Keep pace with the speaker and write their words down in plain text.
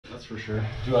that's for sure. Do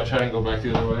you want to try and go back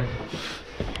the other way?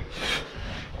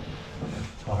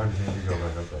 How hard do you think you go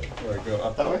back up there? Or go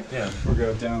up that way? Yeah. Or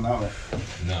go down that way?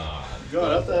 Nah.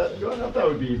 Going up that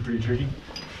would be pretty tricky.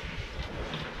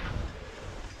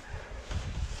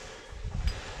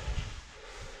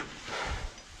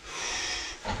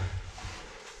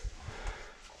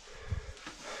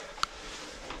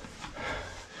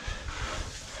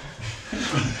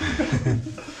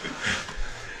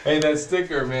 Hey, that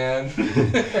sticker, man.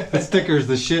 That sticker's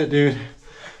the shit, dude.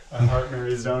 Heart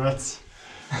Mary's Donuts.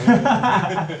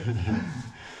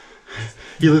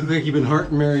 You look like you've been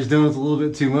hearting Mary's Donuts a little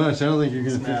bit too much. I don't think you're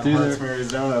gonna fit through Hearts there.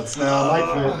 Mary's Donuts. No,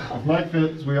 Mike fit. If Mike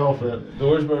fits, we all fit. The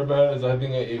worst part about it is I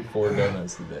think I ate 4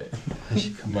 donuts today.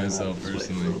 Myself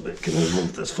personally. Can I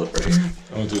move this foot right here?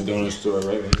 I went to a donut store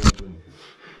right when you opened.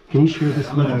 Can you share this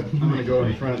I'm gonna go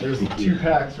in front. There's 2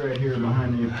 packs right here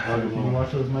behind you. Can you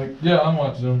watch those, Mike? Yeah, I'm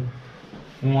watching them.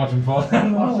 I'm watching fall. Watch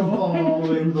them fall all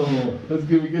the way into the hole. That's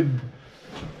good. We good.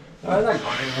 I like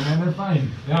fine, man. They're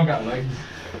fine. They don't got legs.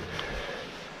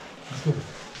 Let's go.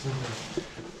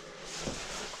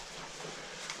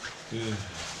 Dude.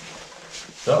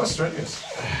 That was strenuous.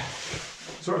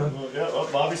 Sort of. Yeah, oh,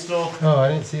 Bobby's still. Oh, I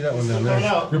didn't see that one down Coming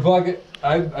there. out. Your pocket.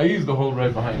 I use the hold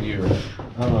right behind you.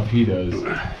 I don't know if he does.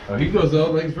 Oh, he goes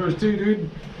out legs first too, dude.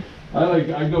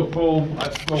 I go full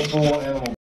animal.